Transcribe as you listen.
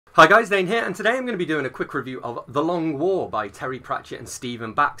Hi guys, Dane here, and today I'm going to be doing a quick review of The Long War by Terry Pratchett and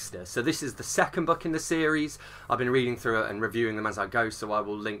Stephen Baxter. So this is the second book in the series. I've been reading through it and reviewing them as I go, so I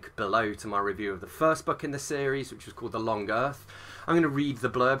will link below to my review of the first book in the series, which was called The Long Earth. I'm going to read the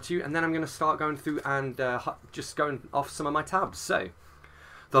blurb to you, and then I'm going to start going through and just going off some of my tabs. So,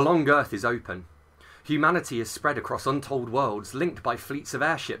 The Long Earth is open. Humanity is spread across untold worlds, linked by fleets of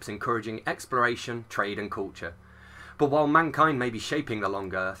airships encouraging exploration, trade and culture. But while mankind may be shaping the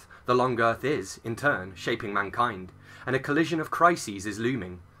Long Earth is, in turn, shaping mankind, and a collision of crises is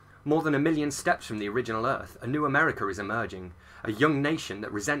looming. More than 1 million steps from the original Earth, a new America is emerging, a young nation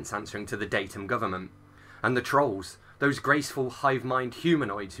that resents answering to the datum government. And the trolls, those graceful, hive-mind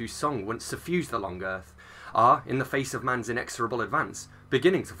humanoids whose song once suffused the Long Earth, are, in the face of man's inexorable advance,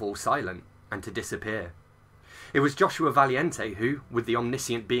 beginning to fall silent and to disappear. It was Joshua Valiente who, with the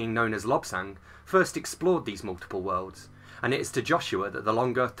omniscient being known as Lobsang, first explored these multiple worlds, and it is to Joshua that the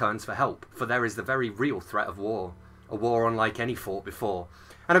Long Earth turns for help, for there is the very real threat of war, a war unlike any fought before.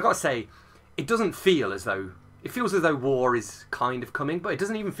 And I've got to say, it doesn't feel as though, it feels as though war is kind of coming, but it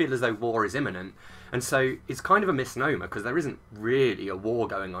doesn't even feel as though war is imminent, and so it's kind of a misnomer, because there isn't really a war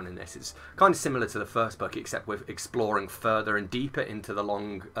going on in this. It's kind of similar to the first book, except we're exploring further and deeper into the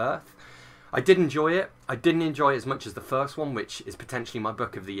Long Earth. I did enjoy it. I didn't enjoy it as much as the first one, which is potentially my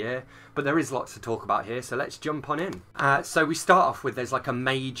book of the year, but there is lots to talk about here, so let's jump on in. So we start off with, there's like a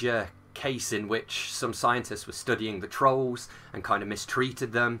major case in which some scientists were studying the trolls and kind of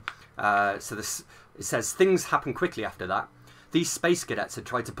mistreated them. It says, things happen quickly after that. These space cadets had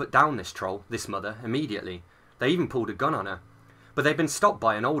tried to put down this troll, this mother, immediately. They even pulled a gun on her. But they'd been stopped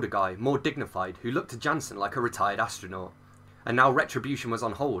by an older guy, more dignified, who looked to Jansen like a retired astronaut. And now retribution was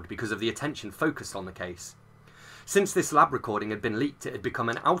on hold because of the attention focused on the case. Since this lab recording had been leaked, it had become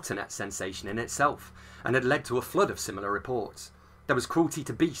an outernet sensation in itself, and had led to a flood of similar reports. There was cruelty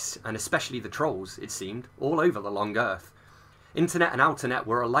to beasts, and especially the trolls, it seemed, all over the Long Earth. Internet and outernet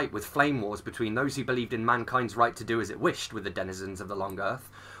were alight with flame wars between those who believed in mankind's right to do as it wished with the denizens of the Long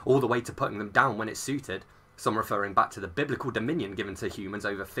Earth, all the way to putting them down when it suited, some referring back to the biblical dominion given to humans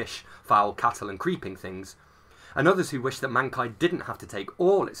over fish, fowl, cattle and creeping things, and others who wished that mankind didn't have to take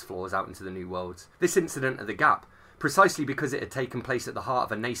all its flaws out into the new worlds. This incident at the Gap, precisely because it had taken place at the heart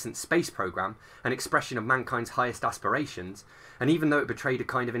of a nascent space program, an expression of mankind's highest aspirations, and even though it betrayed a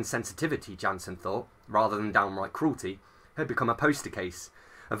kind of insensitivity, Jansen thought, rather than downright cruelty, had become a poster case.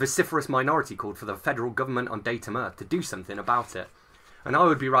 A vociferous minority called for the federal government on Datum Earth to do something about it. And I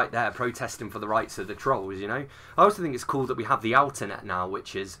would be right there protesting for the rights of the trolls, you know. I also think it's cool that we have the outernet now,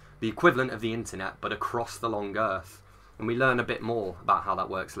 which is the equivalent of the internet, but across the Long Earth. And we learn a bit more about how that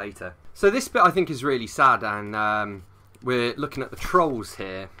works later. So this bit I think is really sad, and we're looking at the trolls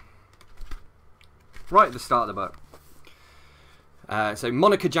here. Right at the start of the book. So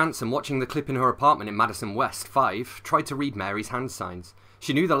Monica Jansen, watching the clip in her apartment in Madison West 5, tried to read Mary's hand signs.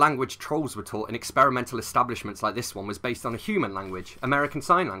 She knew the language trolls were taught in experimental establishments like this one was based on a human language, American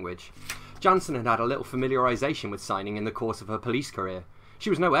Sign Language. Jansen had had a little familiarisation with signing in the course of her police career. She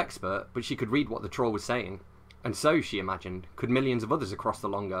was no expert, but she could read what the troll was saying. And so, she imagined, could millions of others across the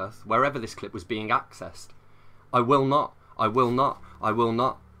Long Earth, wherever this clip was being accessed. I will not, I will not, I will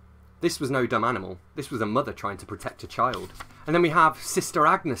not. This was no dumb animal. This was a mother trying to protect a child. And then we have Sister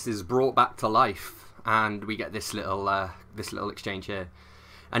Agnes is brought back to life, and we get this little exchange here.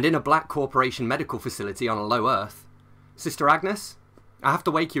 And in a black corporation medical facility on a low Earth, Sister Agnes, I have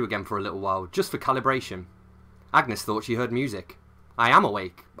to wake you again for a little while, just for calibration. Agnes thought she heard music. I am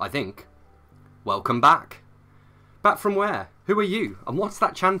awake, I think. Welcome back. Back from where? Who are you? And what's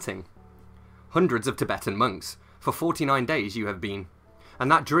that chanting? Hundreds of Tibetan monks. For 49 days you have been. And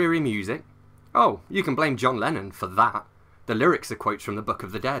that dreary music? Oh, you can blame John Lennon for that. The lyrics are quotes from the Book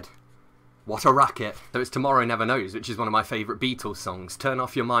of the Dead. What a racket. So it's Tomorrow Never Knows, which is one of my favourite Beatles songs. Turn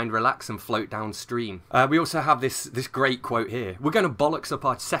off your mind, relax and float downstream. We also have this great quote here. We're going to bollocks up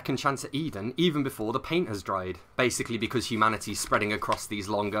our second chance at Eden even before the paint has dried. Basically because humanity's spreading across these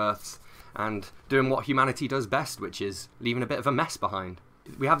long Earths and doing what humanity does best, which is leaving a bit of a mess behind.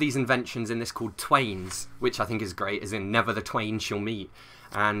 We have these inventions in this called twains, which I think is great, as in never the twain shall meet.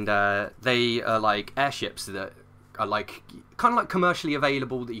 And they are like airships that are like kind of like commercially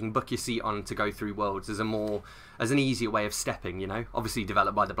available that you can book your seat on to go through worlds as an easier way of stepping, you know, obviously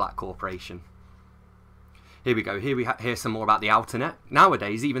developed by the Black Corporation. Here we go. Here we hear some more about the outernet.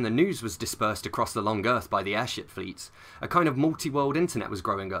 Nowadays, even the news was dispersed across the Long Earth by the airship fleets. A kind of multi-world internet was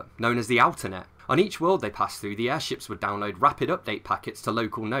growing up, known as the outernet. On each world they passed through, the airships would download rapid update packets to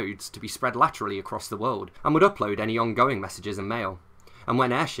local nodes to be spread laterally across the world, and would upload any ongoing messages and mail. And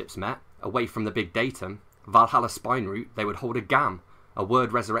when airships met, away from the big datum, Valhalla spine route, they would hold a GAM, a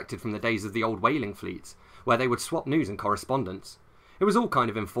word resurrected from the days of the old whaling fleets, where they would swap news and correspondence. It was all kind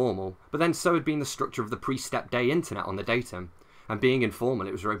of informal, but then so had been the structure of the pre-step day internet on the datum, and being informal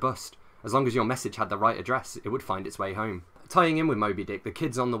it was robust. As long as your message had the right address, it would find its way home. Tying in with Moby Dick, the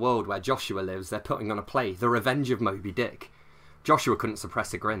kids on the world where Joshua lives, they're putting on a play, The Revenge of Moby Dick. Joshua couldn't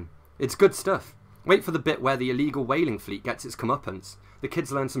suppress a grin. It's good stuff. Wait for the bit where the illegal whaling fleet gets its comeuppance. The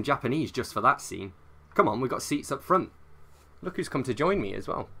kids learn some Japanese just for that scene. Come on, we've got seats up front. Look who's come to join me as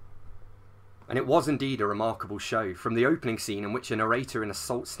well. And it was indeed a remarkable show, from the opening scene in which a narrator in a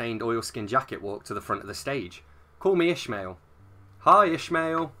salt-stained oilskin jacket walked to the front of the stage. Call me Ishmael. Hi,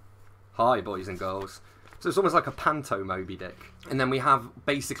 Ishmael. Hi, boys and girls. So it's almost like a panto Moby Dick. And then we have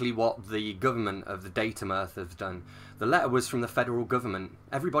basically what the government of the Datum Earth has done. The letter was from the federal government.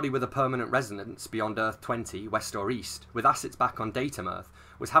 Everybody with a permanent residence beyond Earth 20, west or east, with assets back on Datum Earth,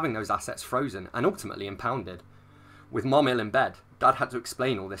 was having those assets frozen and ultimately impounded. With Mom ill in bed, Dad had to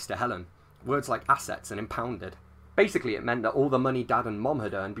explain all this to Helen. Words like assets and impounded. Basically it meant that all the money Dad and Mom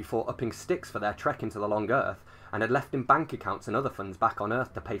had earned before upping sticks for their trek into the long Earth, and had left in bank accounts and other funds back on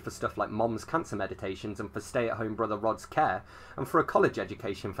Earth to pay for stuff like Mom's cancer meditations and for stay-at-home brother Rod's care, and for a college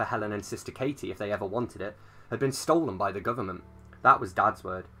education for Helen and sister Katie if they ever wanted it, had been stolen by the government. That was Dad's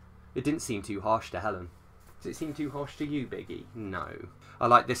word. It didn't seem too harsh to Helen. Does it seem too harsh to you, Biggie? No. I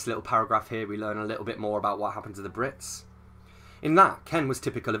like this little paragraph here. We learn a little bit more about what happened to the Brits. In that, Ken was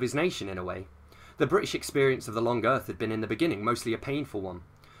typical of his nation in a way. The British experience of the long Earth had been in the beginning mostly a painful one.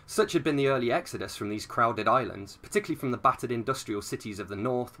 Such had been the early exodus from these crowded islands, particularly from the battered industrial cities of the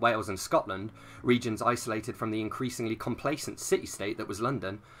north, Wales and Scotland, regions isolated from the increasingly complacent city-state that was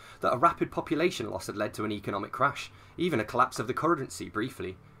London, that a rapid population loss had led to an economic crash, even a collapse of the currency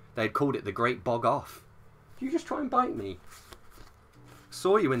briefly. They had called it the Great Bog Off. Do you just try and bite me?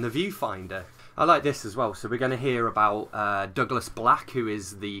 Saw you in the viewfinder. I like this as well. So we're going to hear about Douglas Black, who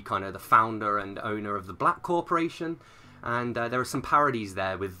is the founder and owner of the Black Corporation. And there are some parodies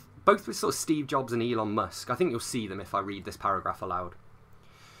there with both with sort of Steve Jobs and Elon Musk. I think you'll see them if I read this paragraph aloud.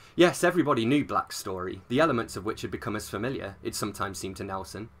 Yes, everybody knew Black's story, the elements of which had become as familiar, it sometimes seemed to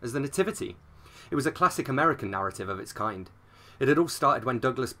Nelson, as the Nativity. It was a classic American narrative of its kind. It had all started when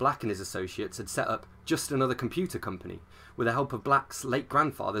Douglas Black and his associates had set up Just Another Computer Company, with the help of Black's late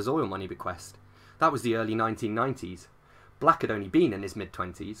grandfather's oil money bequest. That was the early 1990s. Black had only been in his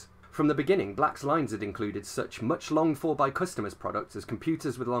mid-20s. From the beginning, Black's lines had included such much longed for by customers products as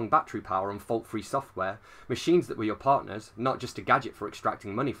computers with long battery power and fault-free software, machines that were your partners, not just a gadget for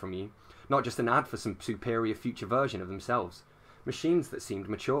extracting money from you, not just an ad for some superior future version of themselves, machines that seemed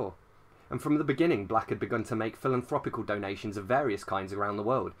mature. And from the beginning, Black had begun to make philanthropical donations of various kinds around the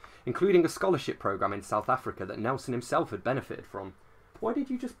world, including a scholarship program in South Africa that Nelson himself had benefited from. Why did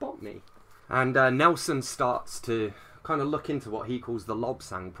you just bop me? And Nelson starts to kind of look into what he calls the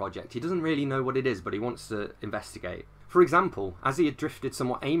Lobsang project. He doesn't really know what it is, but he wants to investigate. For example, as he had drifted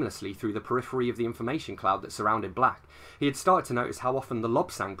somewhat aimlessly through the periphery of the information cloud that surrounded Black, he had started to notice how often the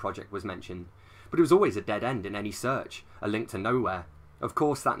Lobsang project was mentioned. But it was always a dead end in any search, a link to nowhere. Of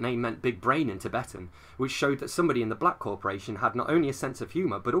course, that name meant big brain in Tibetan, which showed that somebody in the Black Corporation had not only a sense of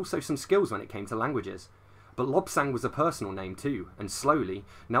humour, but also some skills when it came to languages. But Lobsang was a personal name too, and slowly,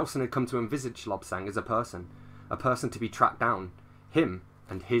 Nelson had come to envisage Lobsang as a person to be tracked down, him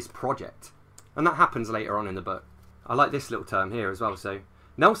and his project. And that happens later on in the book. I like this little term here as well. So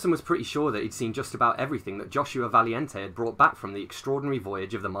Nelson was pretty sure that he'd seen just about everything that Joshua Valiente had brought back from the extraordinary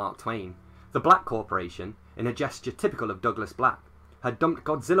voyage of the Mark Twain. The Black Corporation, in a gesture typical of Douglas Black, had dumped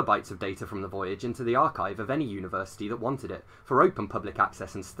Godzilla bytes of data from the voyage into the archive of any university that wanted it, for open public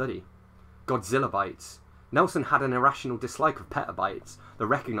access and study. Godzilla bytes. Nelson had an irrational dislike of petabytes, the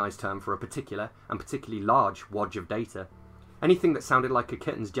recognised term for a particular, and particularly large, wodge of data. Anything that sounded like a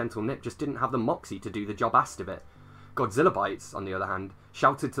kitten's gentle nip just didn't have the moxie to do the job asked of it. Godzilla bytes, on the other hand,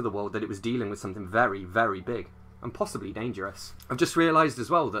 shouted to the world that it was dealing with something very, very big, and possibly dangerous. I've just realised as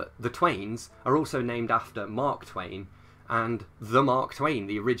well that the Twains are also named after Mark Twain, and the Mark Twain,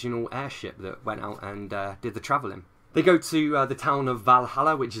 the original airship that went out and did the travelling. They go to the town of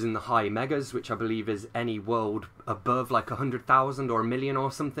Valhalla, which is in the high megas, which I believe is any world above like 100,000 or 1 million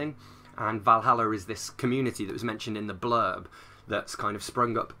or something. And Valhalla is this community that was mentioned in the blurb that's kind of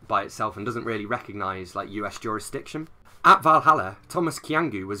sprung up by itself and doesn't really recognise like US jurisdiction. At Valhalla, Thomas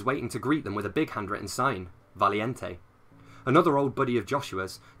Kiangu was waiting to greet them with a big handwritten sign, Valiente. Another old buddy of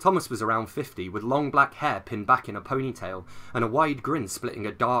Joshua's, Thomas was around 50, with long black hair pinned back in a ponytail and a wide grin splitting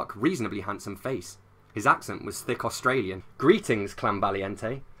a dark, reasonably handsome face. His accent was thick Australian. Greetings, Clan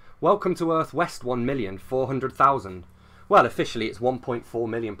Valiente. Welcome to Earth West 1,400,000. Well, officially it's 1.4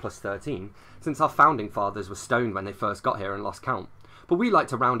 million plus 13, since our founding fathers were stoned when they first got here and lost count. but we like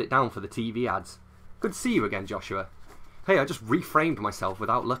to round it down for the TV ads. Good to see you again, Joshua. Hey, I just reframed myself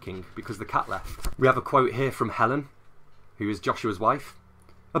without looking because the cat left. We have a quote here from Helen, who is Joshua's wife.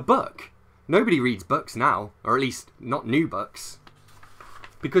 A book? Nobody reads books now, or at least not new books.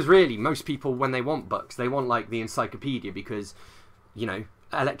 Because really, most people, when they want books, they want like the encyclopedia because, you know,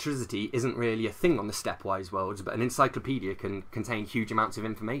 electricity isn't really a thing on the stepwise worlds, but an encyclopedia can contain huge amounts of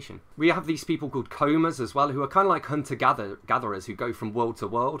information. We have these people called comas as well, who are kind of like hunter-gatherers who go from world to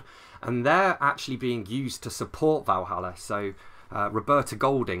world, and they're actually being used to support Valhalla. So Roberta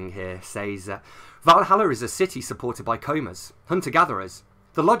Golding here says, Valhalla is a city supported by comas, hunter-gatherers.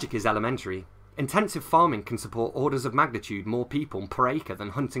 The logic is elementary. Intensive farming can support orders of magnitude more people per acre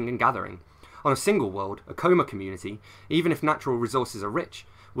than hunting and gathering. On a single world, a coma community, even if natural resources are rich,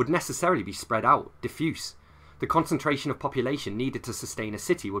 would necessarily be spread out, diffuse. The concentration of population needed to sustain a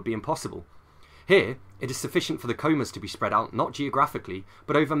city would be impossible. Here, it is sufficient for the comas to be spread out not geographically,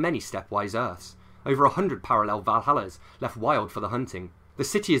 but over many stepwise Earths. Over 100 parallel Valhallas, left wild for the hunting. The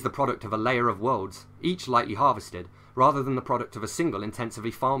city is the product of a layer of worlds, each lightly harvested, rather than the product of a single intensively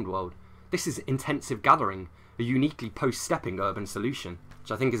farmed world. This is intensive gathering, a uniquely post-stepping urban solution.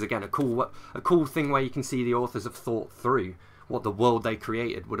 Which I think is, again, a cool thing where you can see the authors have thought through what the world they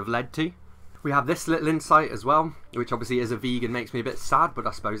created would have led to. We have this little insight as well, which obviously as a vegan makes me a bit sad, but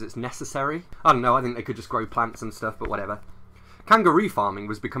I suppose it's necessary. I don't know, I think they could just grow plants and stuff, but whatever. Kangaroo farming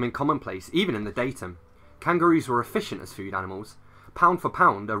was becoming commonplace, even in the datum. Kangaroos were efficient as food animals. Pound for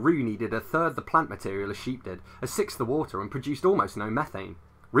pound, a roo needed a third the plant material a sheep did, a sixth the water, and produced almost no methane.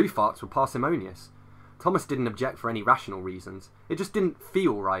 Roo farts were parsimonious. Thomas didn't object for any rational reasons. It just didn't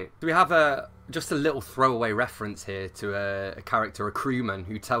feel right. So we have just a little throwaway reference here to a character, a crewman,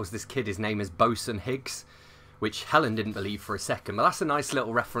 who tells this kid his name is Bosun Higgs, which Helen didn't believe for a second, but that's a nice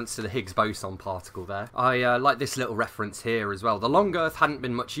little reference to the Higgs boson particle there. I like this little reference here as well. The Long Earth hadn't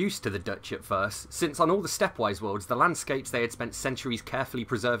been much use to the Dutch at first, since on all the stepwise worlds, the landscapes they had spent centuries carefully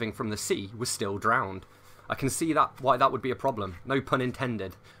preserving from the sea were still drowned. I can see why that would be a problem. No pun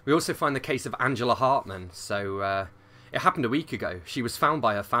intended. We also find the case of Angela Hartman. So, it happened a week ago. She was found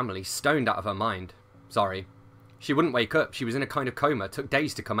by her family, stoned out of her mind. Sorry. She wouldn't wake up. She was in a kind of coma. Took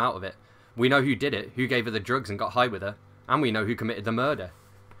days to come out of it. We know who did it, who gave her the drugs and got high with her. And we know who committed the murder.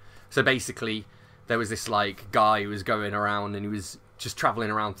 So basically, there was this, like, guy who was going around and he was just travelling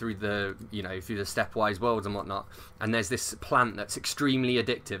around through the, you know, through the stepwise worlds and whatnot. And there's this plant that's extremely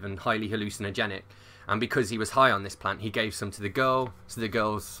addictive and highly hallucinogenic. And because he was high on this plant, he gave some to the girl, so the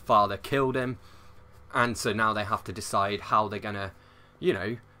girl's father killed him. And so now they have to decide how they're going to, you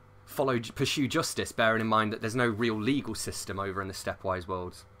know, pursue justice, bearing in mind that there's no real legal system over in the stepwise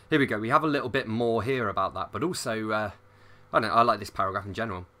worlds. Here we go, we have a little bit more here about that, but also, I don't know, I like this paragraph in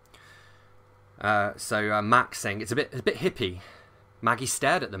general. Mac saying, it's a bit hippie. Maggie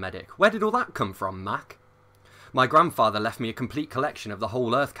stared at the medic. Where did all that come from, Mac? My grandfather left me a complete collection of the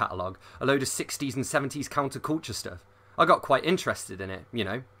whole Earth catalogue, a load of 60s and 70s counterculture stuff. I got quite interested in it, you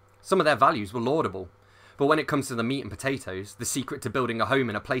know. Some of their values were laudable. But when it comes to the meat and potatoes, the secret to building a home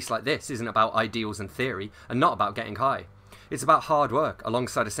in a place like this isn't about ideals and theory, and not about getting high. It's about hard work,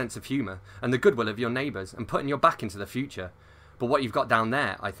 alongside a sense of humour, and the goodwill of your neighbours, and putting your back into the future. But what you've got down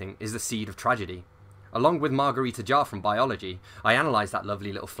there, I think, is the seed of tragedy. Along with Margarita Jar from biology, I analysed that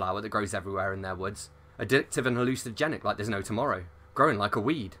lovely little flower that grows everywhere in their woods. Addictive and hallucinogenic like there's no tomorrow. Growing like a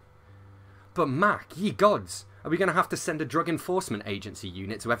weed. But Mac, ye gods, are we going to have to send a drug enforcement agency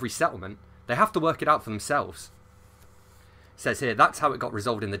unit to every settlement? They have to work it out for themselves. It says here, that's how it got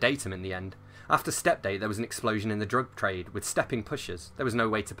resolved in the datum in the end. After Step Day, there was an explosion in the drug trade, with stepping pushers. There was no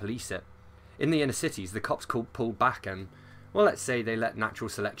way to police it. In the inner cities, the cops pulled back and, well, let's say they let natural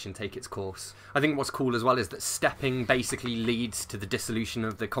selection take its course. I think what's cool as well is that stepping basically leads to the dissolution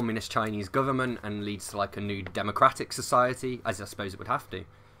of the communist Chinese government and leads to like a new democratic society, as I suppose it would have to.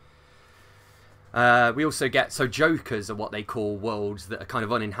 We also get, so jokers are what they call worlds that are kind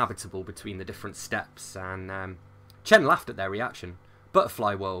of uninhabitable between the different steps, and Chen laughed at their reaction.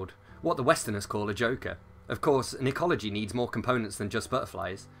 Butterfly world, what the Westerners call a joker. Of course, an ecology needs more components than just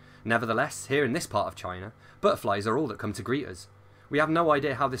butterflies. Nevertheless, here in this part of China, butterflies are all that come to greet us. We have no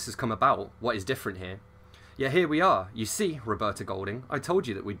idea how this has come about, what is different here. Yet here we are. You see, Roberta Golding, I told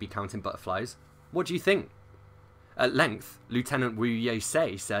you that we'd be counting butterflies. What do you think? At length, Lieutenant Wu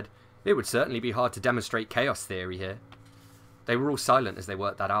Ye-sei said, it would certainly be hard to demonstrate chaos theory here. They were all silent as they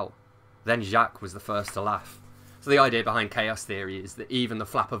worked that out. Then Jacques was the first to laugh. So the idea behind chaos theory is that even the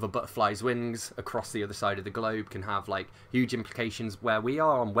flap of a butterfly's wings across the other side of the globe can have like huge implications where we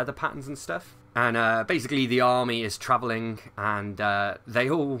are on weather patterns and stuff. And basically the army is travelling and they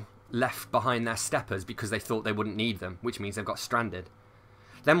all left behind their steppers because they thought they wouldn't need them, which means they've got stranded.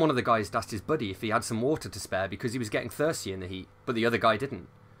 Then one of the guys asked his buddy if he had some water to spare because he was getting thirsty in the heat, but the other guy didn't.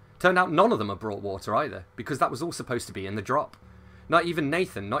 Turned out none of them had brought water either, because that was all supposed to be in the drop. Not even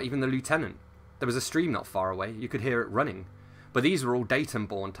Nathan, not even the lieutenant. There was a stream not far away, you could hear it running. But these were all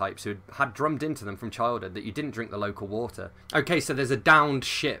Dayton-born types who had drummed into them from childhood that you didn't drink the local water. Okay, so there's a downed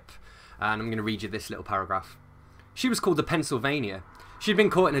ship, and I'm going to read you this little paragraph. She was called the Pennsylvania. She'd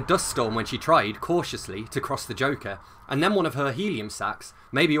been caught in a dust storm when she tried, cautiously, to cross the Joker, and then one of her helium sacs,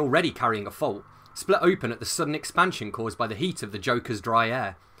 maybe already carrying a fault, split open at the sudden expansion caused by the heat of the Joker's dry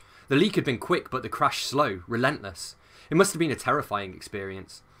air. The leak had been quick, but the crash slow, relentless. It must have been a terrifying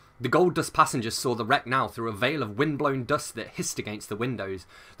experience. The gold dust passengers saw the wreck now through a veil of wind-blown dust that hissed against the windows,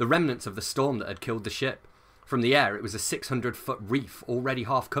 the remnants of the storm that had killed the ship. From the air, it was a 600-foot reef already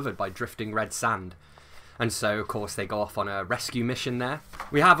half covered by drifting red sand. And so, of course, they go off on a rescue mission there.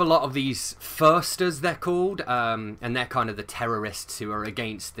 We have a lot of these firsters, they're called, and they're kind of the terrorists who are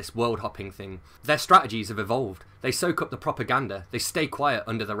against this world-hopping thing. Their strategies have evolved. They soak up the propaganda. They stay quiet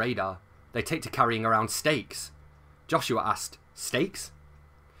under the radar. They take to carrying around stakes. Joshua asked, stakes?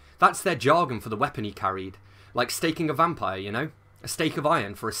 That's their jargon for the weapon he carried. Like staking a vampire, you know? A stake of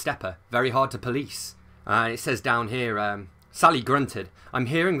iron for a stepper. Very hard to police. It says down here, Sally grunted. I'm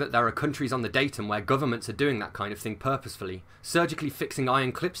hearing that there are countries on the Dayton where governments are doing that kind of thing purposefully, surgically fixing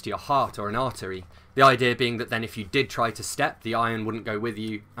iron clips to your heart or an artery. The idea being that then if you did try to step, the iron wouldn't go with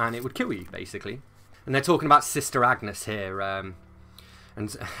you and it would kill you, basically. And they're talking about Sister Agnes here,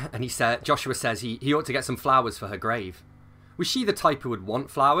 and he said, Joshua says he ought to get some flowers for her grave. Was she the type who would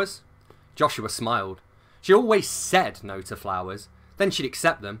want flowers? Joshua smiled. She always said no to flowers. Then she'd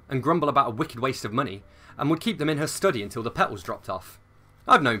accept them and grumble about a wicked waste of money, and would keep them in her study until the petals dropped off.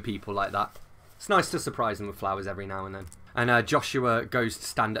 I've known people like that. It's nice to surprise them with flowers every now and then. And Joshua goes to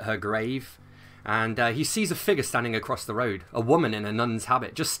stand at her grave, and he sees a figure standing across the road, a woman in a nun's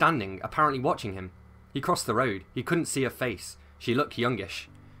habit, just standing, apparently watching him. He crossed the road. He couldn't see her face. She looked youngish.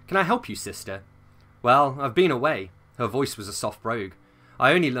 Can I help you, sister? Well, I've been away. Her voice was a soft brogue.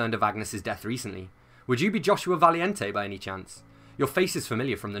 I only learned of Agnes's death recently. Would you be Joshua Valiente by any chance? Your face is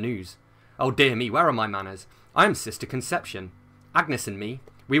familiar from the news. Oh dear me, where are my manners? I am Sister Conception. Agnes and me,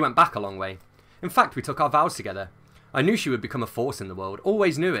 we went back a long way. In fact, we took our vows together. I knew she would become a force in the world,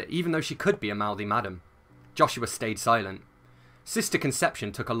 always knew it, even though she could be a mouthy madam. Joshua stayed silent. Sister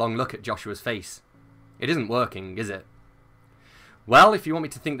Conception took a long look at Joshua's face. It isn't working, is it? Well, if you want me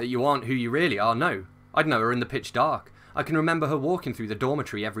to think that you aren't who you really are, no. I'd know her in the pitch dark. I can remember her walking through the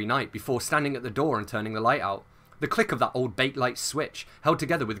dormitory every night before standing at the door and turning the light out. The click of that old Bakelite switch, held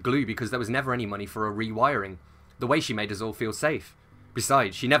together with glue because there was never any money for a rewiring. The way she made us all feel safe.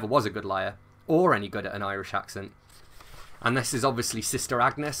 Besides, she never was a good liar, or any good at an Irish accent. And this is obviously Sister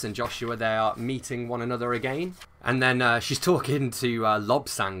Agnes and Joshua. They are meeting one another again. And then she's talking to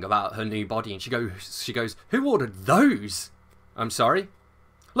Lobsang about her new body, and she goes, who ordered those? I'm sorry?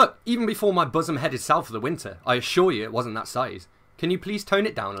 Look, even before my bosom headed south for the winter, I assure you it wasn't that size. Can you please tone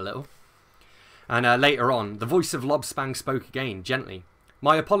it down a little? And later on, the voice of Lobsang spoke again, gently.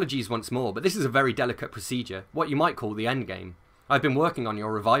 My apologies once more, but this is a very delicate procedure, what you might call the endgame. I've been working on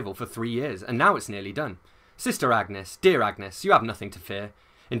your revival for 3 years, and now it's nearly done. Sister Agnes, dear Agnes, you have nothing to fear.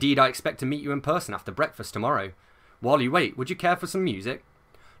 Indeed, I expect to meet you in person after breakfast tomorrow. While you wait, would you care for some music?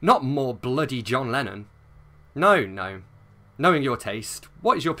 Not more bloody John Lennon. No, no. Knowing your taste,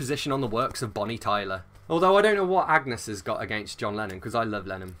 what is your position on the works of Bonnie Tyler? Although I don't know what Agnes has got against John Lennon, because I love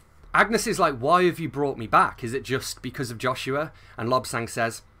Lennon. Agnes is like, why have you brought me back? Is it just because of Joshua? And Lobsang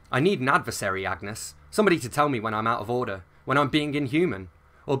says, I need an adversary, Agnes. Somebody to tell me when I'm out of order, when I'm being inhuman.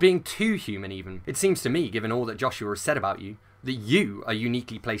 Or being too human, even. It seems to me, given all that Joshua has said about you, that you are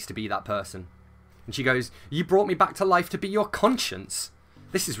uniquely placed to be that person. And she goes, you brought me back to life to be your conscience.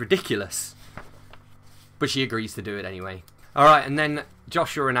 This is ridiculous. But she agrees to do it anyway. Alright, and then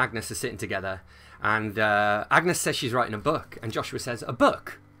Joshua and Agnes are sitting together. And Agnes says she's writing a book. And Joshua says, a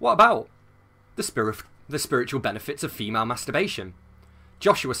book? What about? The spiritual benefits of female masturbation.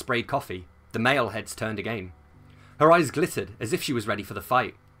 Joshua sprayed coffee. The male heads turned again. Her eyes glittered, as if she was ready for the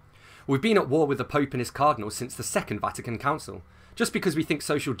fight. We've been at war with the Pope and his cardinals since the Second Vatican Council. Just because we think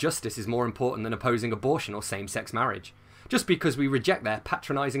social justice is more important than opposing abortion or same-sex marriage. Just because we reject their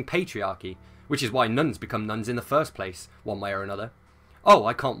patronising patriarchy, which is why nuns become nuns in the first place, one way or another. Oh,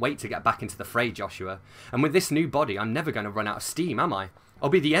 I can't wait to get back into the fray, Joshua. And with this new body, I'm never going to run out of steam, am I? I'll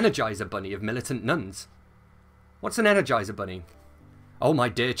be the Energizer Bunny of militant nuns. What's an Energizer Bunny? Oh, my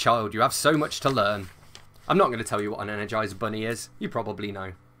dear child, you have so much to learn. I'm not going to tell you what an Energizer Bunny is. You probably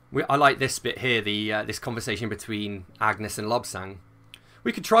know. I like this bit here, this conversation between Agnes and Lobsang.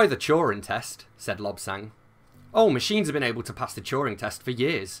 We could try the Turing test, said Lobsang. Oh, machines have been able to pass the Turing test for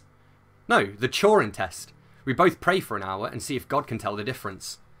years. No, the Turing test. We both pray for an hour and see if God can tell the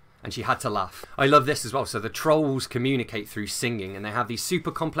difference. And she had to laugh. I love this as well. So the trolls communicate through singing, and they have these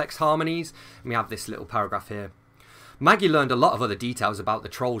super complex harmonies. And we have this little paragraph here. Maggie learned a lot of other details about the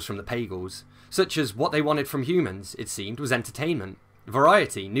trolls from the Pagels, such as what they wanted from humans, it seemed, was entertainment,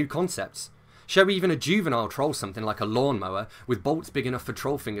 variety, new concepts. Show even a juvenile troll something like a lawnmower with bolts big enough for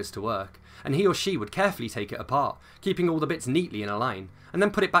troll fingers to work, and he or she would carefully take it apart, keeping all the bits neatly in a line, and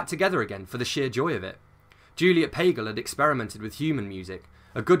then put it back together again for the sheer joy of it. Juliet Pagel had experimented with human music.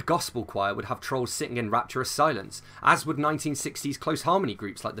 A good gospel choir would have trolls sitting in rapturous silence, as would 1960s close harmony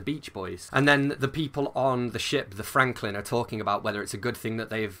groups like the Beach Boys. And then the people on the ship, the Franklin, are talking about whether it's a good thing that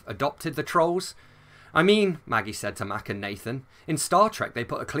they've adopted the trolls. I mean, Maggie said to Mac and Nathan, in Star Trek they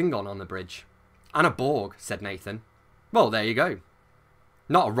put a Klingon on the bridge. And a Borg, said Nathan. Well, there you go.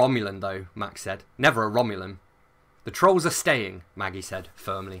 Not a Romulan, though, Mac said. Never a Romulan. The trolls are staying, Maggie said,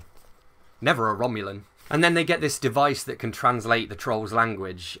 firmly. Never a Romulan. And then they get this device that can translate the troll's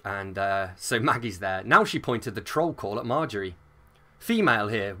language, and so Maggie's there. Now she pointed the troll call at Marjorie. Female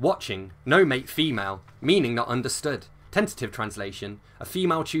here, watching, no mate female, meaning not understood. Tentative translation, a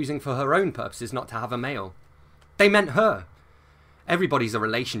female choosing for her own purposes not to have a male. They meant her. Everybody's a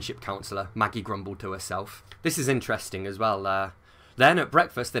relationship counsellor, Maggie grumbled to herself. This is interesting as well. Then at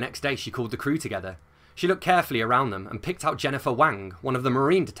breakfast the next day she called the crew together. She looked carefully around them and picked out Jennifer Wang, one of the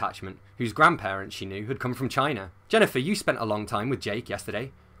Marine detachment, whose grandparents she knew had come from China. Jennifer, you spent a long time with Jake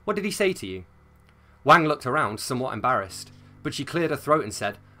yesterday. What did he say to you? Wang looked around, somewhat embarrassed, but she cleared her throat and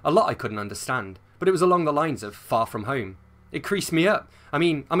said, a lot I couldn't understand, but it was along the lines of far from home. It creased me up. I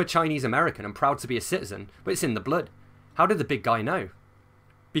mean, I'm a Chinese American and proud to be a citizen, but it's in the blood. How did the big guy know?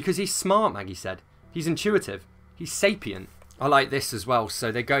 Because he's smart, Maggie said. He's intuitive. He's sapient. I like this as well.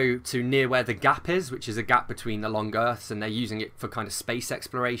 So they go to near where the gap is, which is a gap between the long Earths, and they're using it for kind of space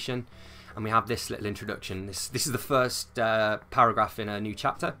exploration. And we have this little introduction. This is the first paragraph in a new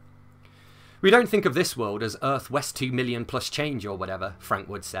chapter. We don't think of this world as Earth West 2 million plus change or whatever, Frank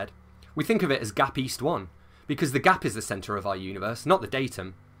Wood said. We think of it as Gap East 1, because the gap is the centre of our universe, not the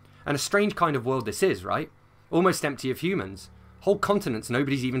datum. And a strange kind of world this is, right? Almost empty of humans. Whole continents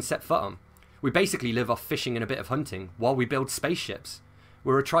nobody's even set foot on. We basically live off fishing and a bit of hunting while we build spaceships.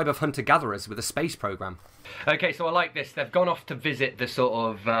 We're a tribe of hunter-gatherers with a space program. Okay, so I like this. They've gone off to visit the sort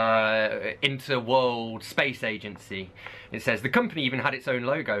of interworld space agency. It says, the company even had its own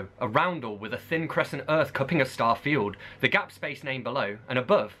logo, a roundel with a thin crescent Earth cupping a star field, the Gap space name below, and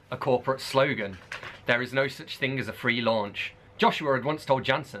above, a corporate slogan. There is no such thing as a free launch. Joshua had once told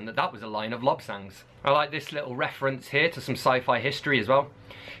Jansen that that was a line of Lobsang's. I like this little reference here to some sci-fi history as well.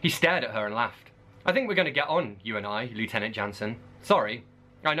 He stared at her and laughed. I think we're going to get on, you and I, Lieutenant Jansen. Sorry.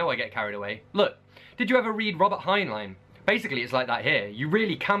 I know I get carried away. Look, did you ever read Robert Heinlein? Basically, it's like that here. You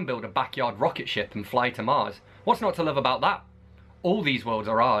really can build a backyard rocket ship and fly to Mars. What's not to love about that? All these worlds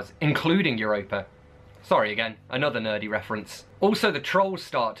are ours, including Europa. Sorry again, another nerdy reference. Also, the trolls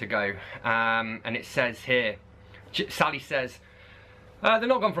start to go, and it says here, Sally says, they're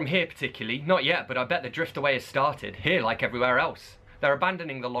not gone from here particularly, not yet, but I bet the drift away has started, here like everywhere else. They're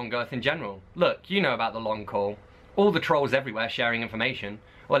abandoning the long Earth in general. Look, you know about the long call. All the trolls everywhere sharing information.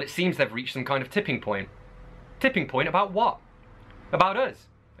 Well, it seems they've reached some kind of tipping point. Tipping point about what? About us.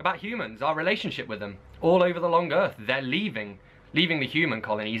 About humans, our relationship with them. All over the long Earth, they're leaving. Leaving the human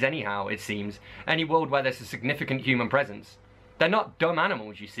colonies anyhow, it seems. Any world where there's a significant human presence. They're not dumb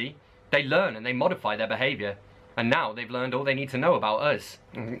animals, you see. They learn and they modify their behaviour. And now they've learned all they need to know about us.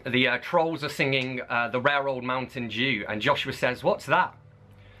 The trolls are singing The Rare Old Mountain Dew, and Joshua says, what's that?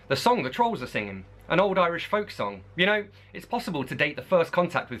 The song the trolls are singing. An old Irish folk song. You know, it's possible to date the first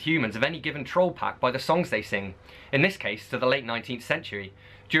contact with humans of any given troll pack by the songs they sing. In this case, to the late 19th century.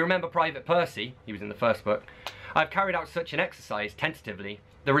 Do you remember Private Percy? He was in the first book. I've carried out such an exercise, tentatively.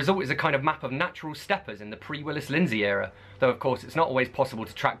 The result is a kind of map of natural steppers in the pre-Willis Lindsay era, though of course it's not always possible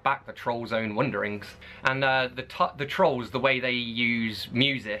to track back the trolls' own wanderings. And the trolls, the way they use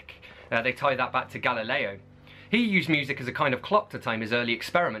music, they tie that back to Galileo. He used music as a kind of clock to time his early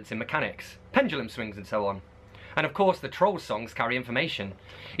experiments in mechanics, pendulum swings and so on. And of course the trolls' songs carry information.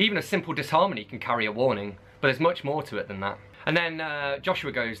 Even a simple disharmony can carry a warning, but there's much more to it than that. And then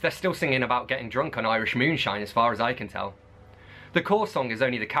Joshua goes, they're still singing about getting drunk on Irish moonshine as far as I can tell. The core song is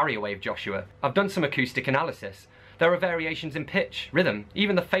only the carrier wave, Joshua. I've done some acoustic analysis. There are variations in pitch, rhythm,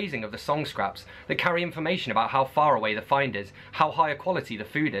 even the phasing of the song scraps that carry information about how far away the find is, how high a quality the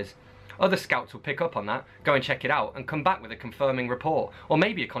food is. Other scouts will pick up on that, go and check it out, and come back with a confirming report, or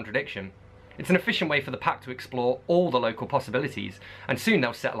maybe a contradiction. It's an efficient way for the pack to explore all the local possibilities, and soon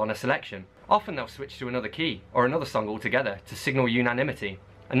they'll settle on a selection. Often they'll switch to another key, or another song altogether, to signal unanimity,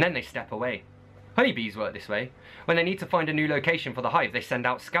 and then they step away. Honeybees work this way. When they need to find a new location for the hive, they send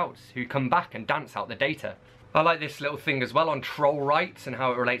out scouts, who come back and dance out the data. I like this little thing as well on troll rights and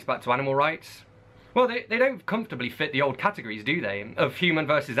how it relates back to animal rights. Well, they don't comfortably fit the old categories, do they, of human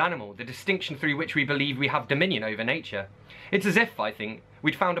versus animal, the distinction through which we believe we have dominion over nature. It's as if, I think,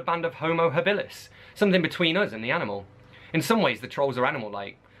 we'd found a band of Homo habilis, something between us and the animal. In some ways, the trolls are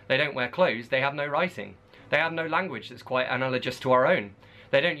animal-like. They don't wear clothes, they have no writing. They have no language that's quite analogous to our own.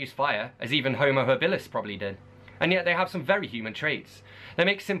 They don't use fire, as even Homo habilis probably did. And yet they have some very human traits. They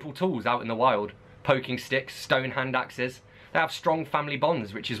make simple tools out in the wild, poking sticks, stone hand axes. They have strong family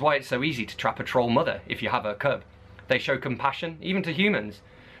bonds, which is why it's so easy to trap a troll mother if you have her cub. They show compassion, even to humans.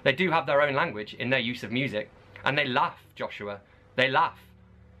 They do have their own language in their use of music. And they laugh, Joshua. They laugh.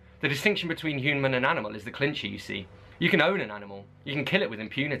 The distinction between human and animal is the clincher, you see. You can own an animal. You can kill it with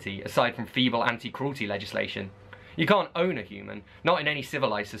impunity, aside from feeble anti-cruelty legislation. You can't own a human, not in any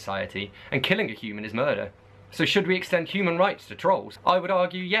civilized society, and killing a human is murder. So should we extend human rights to trolls? I would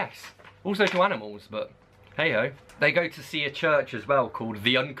argue yes. Also to animals, but hey-ho. They go to see a church as well called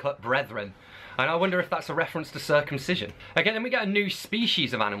the Uncut Brethren, and I wonder if that's a reference to circumcision. Again, then we get a new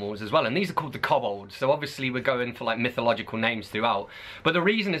species of animals as well, and these are called the kobolds, so obviously we're going for like mythological names throughout. But the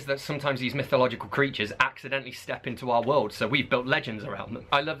reason is that sometimes these mythological creatures accidentally step into our world, so we've built legends around them.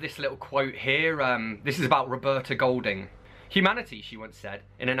 I love this little quote here. This is about Roberta Golding. Humanity, she once said,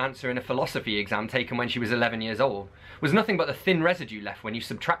 in an answer in a philosophy exam taken when she was 11 years old, was nothing but the thin residue left when you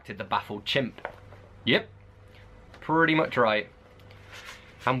subtracted the baffled chimp. Yep, pretty much right.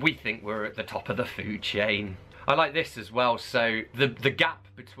 And we think we're at the top of the food chain. I like this as well. So the gap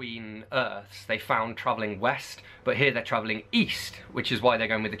between Earths they found travelling west, but here they're travelling east, which is why they're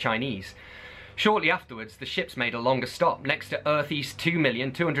going with the Chinese. Shortly afterwards, the ships made a longer stop next to Earth East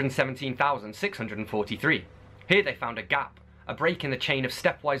 2,217,643. Here they found a gap, a break in the chain of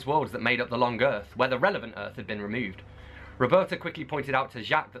stepwise worlds that made up the long Earth, where the relevant Earth had been removed. Roberta quickly pointed out to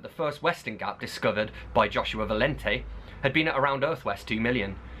Jacques that the first western gap discovered by Joshua Valente had been at around Earth-West 2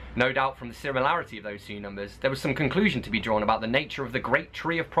 million. No doubt from the similarity of those two numbers, there was some conclusion to be drawn about the nature of the great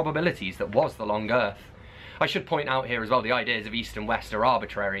tree of probabilities that was the long Earth. I should point out here as well, the ideas of East and West are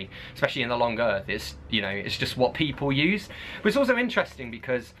arbitrary, especially in the long Earth. It's, you know, it's just what people use. But it's also interesting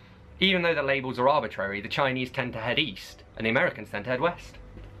because even though the labels are arbitrary, the Chinese tend to head east and the Americans tend to head west.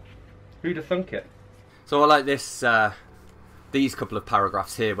 Who'd have thunk it? So I like this, these couple of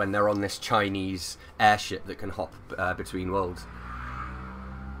paragraphs here when they're on this Chinese airship that can hop between worlds.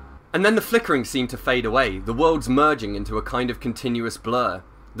 And then the flickering seemed to fade away, the worlds merging into a kind of continuous blur.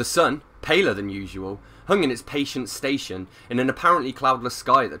 The sun, paler than usual, hung in its patient station in an apparently cloudless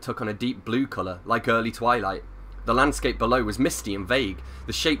sky that took on a deep blue colour, like early twilight. The landscape below was misty and vague,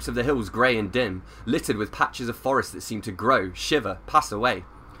 the shapes of the hills grey and dim, littered with patches of forest that seemed to grow, shiver, pass away.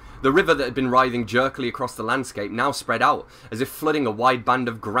 The river that had been writhing jerkily across the landscape now spread out, as if flooding a wide band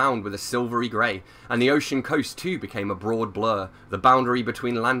of ground with a silvery grey, and the ocean coast too became a broad blur, the boundary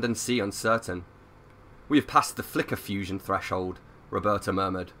between land and sea uncertain. "We have passed the flicker fusion threshold," Roberta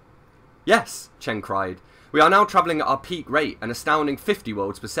murmured. "Yes," Chen cried. "We are now travelling at our peak rate, an astounding 50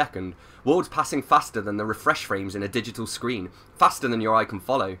 worlds per second, worlds passing faster than the refresh frames in a digital screen, faster than your eye can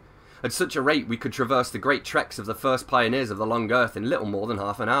follow. At such a rate we could traverse the great treks of the first pioneers of the long Earth in little more than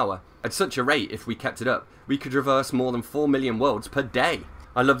half an hour. At such a rate, if we kept it up, we could traverse more than 4 million worlds per day."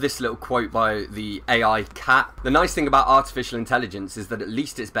 I love this little quote by the AI cat. The nice thing about artificial intelligence is that at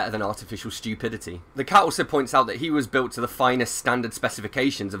least it's better than artificial stupidity. The cat also points out that he was built to the finest standard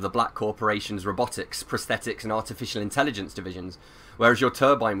specifications of the Black Corporation's robotics, prosthetics and artificial intelligence divisions, whereas your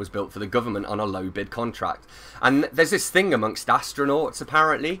turbine was built for the government on a low bid contract. And there's this thing amongst astronauts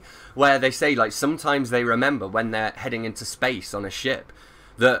apparently, where they say like sometimes they remember when they're heading into space on a ship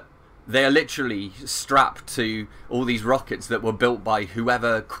that they are literally strapped to all these rockets that were built by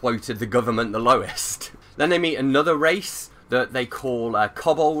whoever quoted the government the lowest. Then they meet another race that they call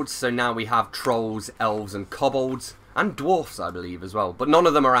kobolds, so now we have trolls, elves and kobolds, and dwarfs I believe as well, but none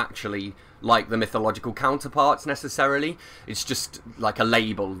of them are actually like the mythological counterparts necessarily. It's just like a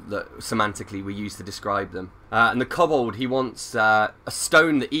label that semantically we use to describe them. And the kobold, he wants a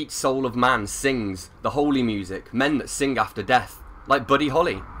stone that each soul of man sings, the holy music, men that sing after death, like Buddy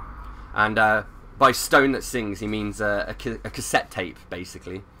Holly. And by stone that sings, he means a cassette tape,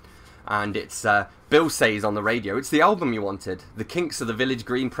 basically. And it's, Bill says on the radio, it's the album you wanted, The Kinks of the Village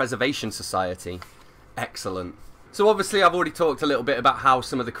Green Preservation Society. Excellent. So obviously I've already talked a little bit about how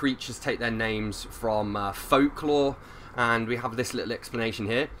some of the creatures take their names from folklore, and we have this little explanation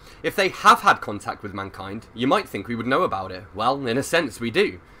here. If they have had contact with mankind, you might think we would know about it. Well, in a sense we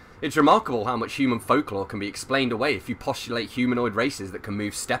do. It's remarkable how much human folklore can be explained away if you postulate humanoid races that can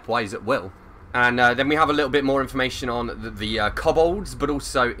move stepwise at will. And then we have a little bit more information on the kobolds, but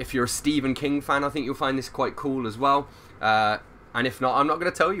also if you're a Stephen King fan, I think you'll find this quite cool as well. And if not, I'm not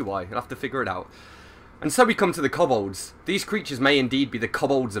going to tell you why. You'll have to figure it out. And so we come to the kobolds. These creatures may indeed be the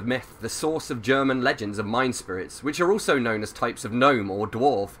kobolds of myth, the source of German legends of mine spirits, which are also known as types of gnome or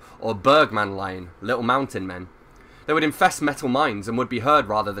dwarf or bergman lion, little mountain men. They would infest metal mines and would be heard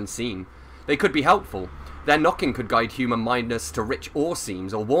rather than seen. They could be helpful. Their knocking could guide human minders to rich ore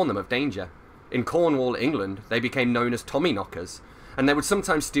seams or warn them of danger. In Cornwall, England, they became known as Tommy knockers, and they would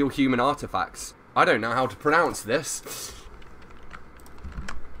sometimes steal human artifacts. I don't know how to pronounce this.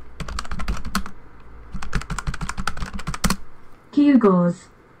 Gewgaws.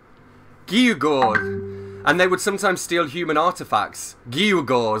 Gewgaws. And they would sometimes steal human artifacts.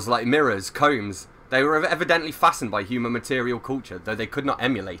 Gewgaws, like mirrors, combs. They were evidently fastened by human material culture, though they could not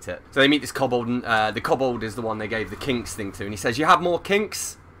emulate it. So they meet this kobold, and the kobold is the one they gave the kinks thing to, and he says, "You have more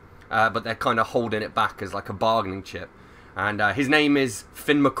kinks?" But they're kind of holding it back as like a bargaining chip. And his name is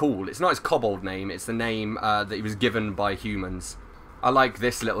Finn McCool. It's not his kobold name, it's the name that he was given by humans. I like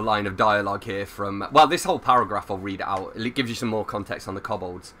this little line of dialogue here from... Well, this whole paragraph, I'll read it out. It gives you some more context on the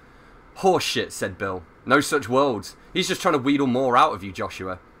kobolds. "Horse shit," said Bill. "No such worlds. He's just trying to wheedle more out of you,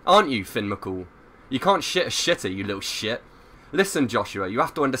 Joshua. Aren't you, Finn McCool? You can't shit a shitter, you little shit. Listen, Joshua, you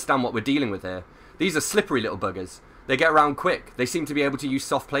have to understand what we're dealing with here. These are slippery little buggers. They get around quick. They seem to be able to use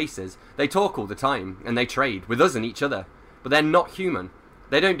soft places. They talk all the time, and they trade, with us and each other. But they're not human.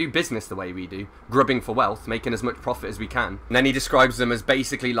 They don't do business the way we do, grubbing for wealth, making as much profit as we can." And then he describes them as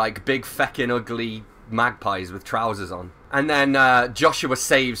basically like big, feckin' ugly magpies with trousers on. And then Joshua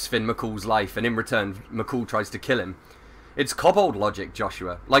saves Finn McCool's life, and in return, McCool tries to kill him. "It's kobold logic,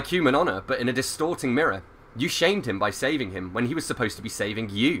 Joshua, like human honor, but in a distorting mirror. You shamed him by saving him, when he was supposed to be saving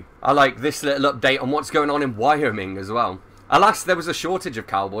you." I like this little update on what's going on in Wyoming as well. Alas, there was a shortage of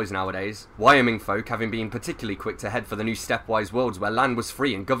cowboys nowadays. Wyoming folk having been particularly quick to head for the new stepwise worlds where land was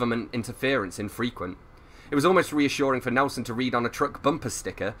free and government interference infrequent. It was almost reassuring for Nelson to read on a truck bumper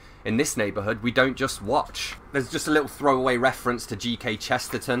sticker, "In this neighbourhood, we don't just watch." There's just a little throwaway reference to G.K.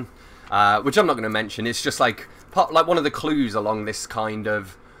 Chesterton, which I'm not going to mention. It's just like one of the clues along this kind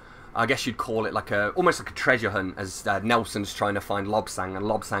of, I guess you'd call it like almost like a treasure hunt, as Nelson's trying to find Lobsang, and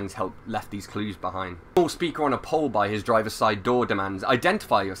Lobsang's left these clues behind. Small speaker on a pole by his driver's side door demands,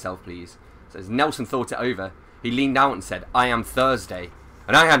 "Identify yourself, please." Says Nelson thought it over. He leaned out and said, "I am Thursday."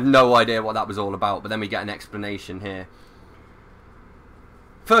 And I had no idea what that was all about, but then we get an explanation here.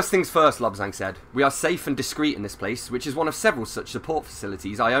 "First things first," Lobsang said. "We are safe and discreet in this place, which is one of several such support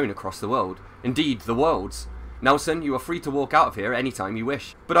facilities I own across the world. Indeed, the world's. Nelson, you are free to walk out of here any time you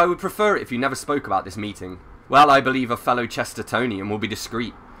wish. But I would prefer it if you never spoke about this meeting. Well, I believe a fellow Chestertonian will be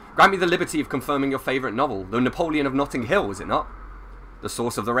discreet. Grant me the liberty of confirming your favourite novel, The Napoleon of Notting Hill, is it not?" "The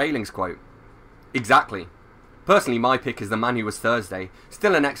source of the railings quote." "Exactly. Personally, my pick is The Man Who Was Thursday,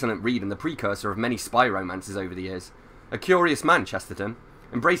 still an excellent read and the precursor of many spy romances over the years. A curious man, Chesterton.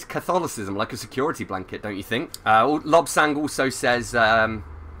 Embraced Catholicism like a security blanket, don't you think?" Lobsang also says,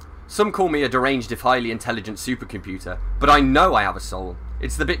 "Some call me a deranged if highly intelligent supercomputer, but I know I have a soul.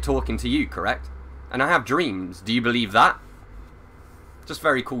 It's the bit talking to you, correct? And I have dreams. Do you believe that?" Just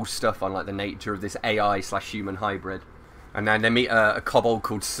very cool stuff on like the nature of this AI/human hybrid. And then they meet a kobold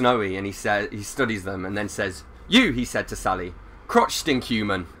called Snowy, and he studies them and then says, "You," he said to Sally, "crotch stink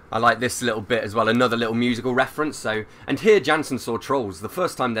human." I like this little bit as well, another little musical reference. So, "And here Jansen saw trolls the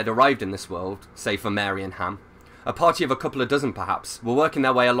first time they'd arrived in this world, say for Mary and Ham. A party of a couple of dozen, perhaps, were working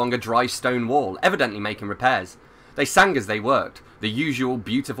their way along a dry stone wall, evidently making repairs. They sang as they worked, the usual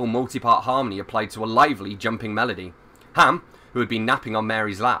beautiful multi-part harmony applied to a lively, jumping melody. Ham, who had been napping on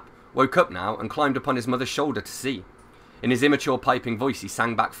Mary's lap, woke up now and climbed upon his mother's shoulder to see. In his immature piping voice he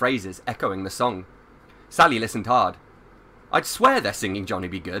sang back phrases, echoing the song. Sally listened hard. I'd swear they're singing Johnny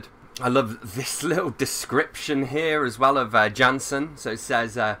Be Good." I love this little description here as well of Jansen. So it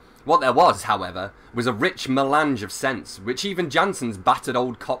says... What there was, however, was a rich melange of sense, which even Jansen's battered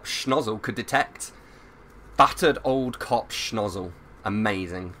old cop schnozzle could detect. Battered old cop schnozzle.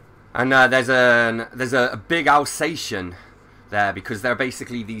 Amazing. And there's a big Alsatian there, because they're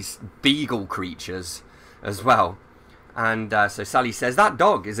basically these beagle creatures as well. And so Sally says, "That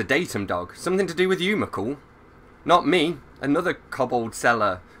dog is a datum dog. Something to do with you, McCool." "Not me. Another kobold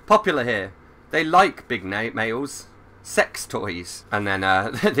seller. Popular here. They like big males. Sex toys." And then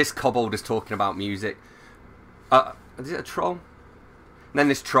this kobold is talking about music. Is it a troll? And then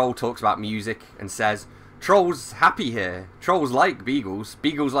this troll talks about music and says, "Trolls happy here. Trolls like beagles.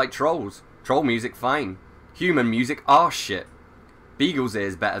 Beagles like trolls. Troll music fine. Human music arse shit." Beagle's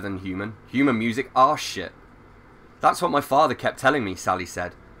ear's better than human. Human music arse shit. That's what my father kept telling me, Sally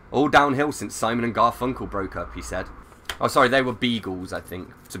said. All downhill since Simon and Garfunkel broke up, he said. Oh, sorry, they were Beagles, I think.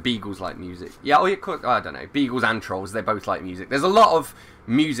 So Beagles like music. Yeah, oh, I don't know. Beagles and Trolls, they both like music. There's a lot of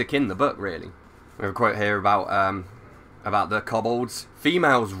music in the book, really. We have a quote here about the kobolds.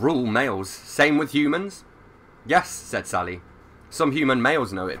 Females rule males. Same with humans? Yes, said Sally. Some human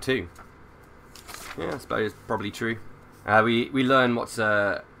males know it too. Yeah, I suppose probably true. We learn what's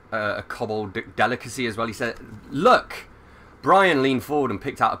a kobold delicacy as well. He said, look! Brian leaned forward and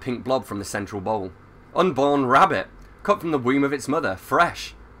picked out a pink blob from the central bowl. Unborn rabbit. Cut from the womb of its mother.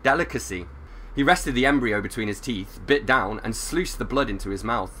 Fresh. Delicacy. He rested the embryo between his teeth, bit down, and sluiced the blood into his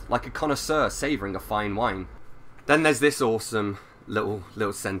mouth, like a connoisseur savouring a fine wine. Then there's this awesome little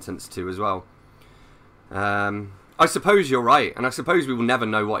sentence too as well. I suppose you're right, and I suppose we will never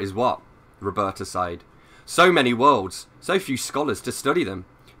know what is what, Roberta sighed. So many worlds, so few scholars to study them.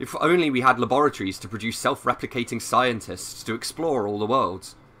 If only we had laboratories to produce self-replicating scientists to explore all the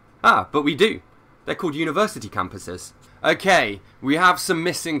worlds. Ah, but we do. They're called university campuses. Okay, we have some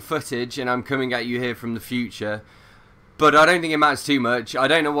missing footage, and I'm coming at you here from the future. But I don't think it matters too much. I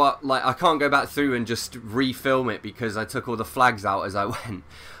don't know what, I can't go back through and just refilm it because I took all the flags out as I went.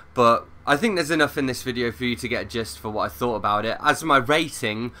 But I think there's enough in this video for you to get a gist for what I thought about it. As for my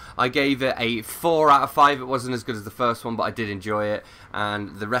rating, I gave it a 4 out of 5. It wasn't as good as the first one, but I did enjoy it.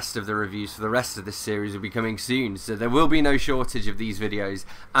 And the rest of the reviews for the rest of this series will be coming soon. So there will be no shortage of these videos.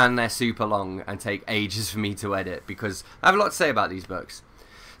 And they're super long and take ages for me to edit because I have a lot to say about these books.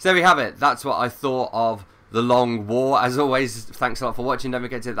 So there we have it. That's what I thought of The Long War. As always, thanks a lot for watching. Don't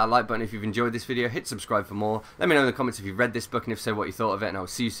forget to hit that like button if you've enjoyed this video. Hit subscribe for more. Let me know in the comments if you've read this book and if so, what you thought of it. And I'll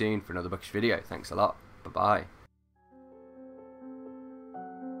see you soon for another bookish video. Thanks a lot. Bye-bye.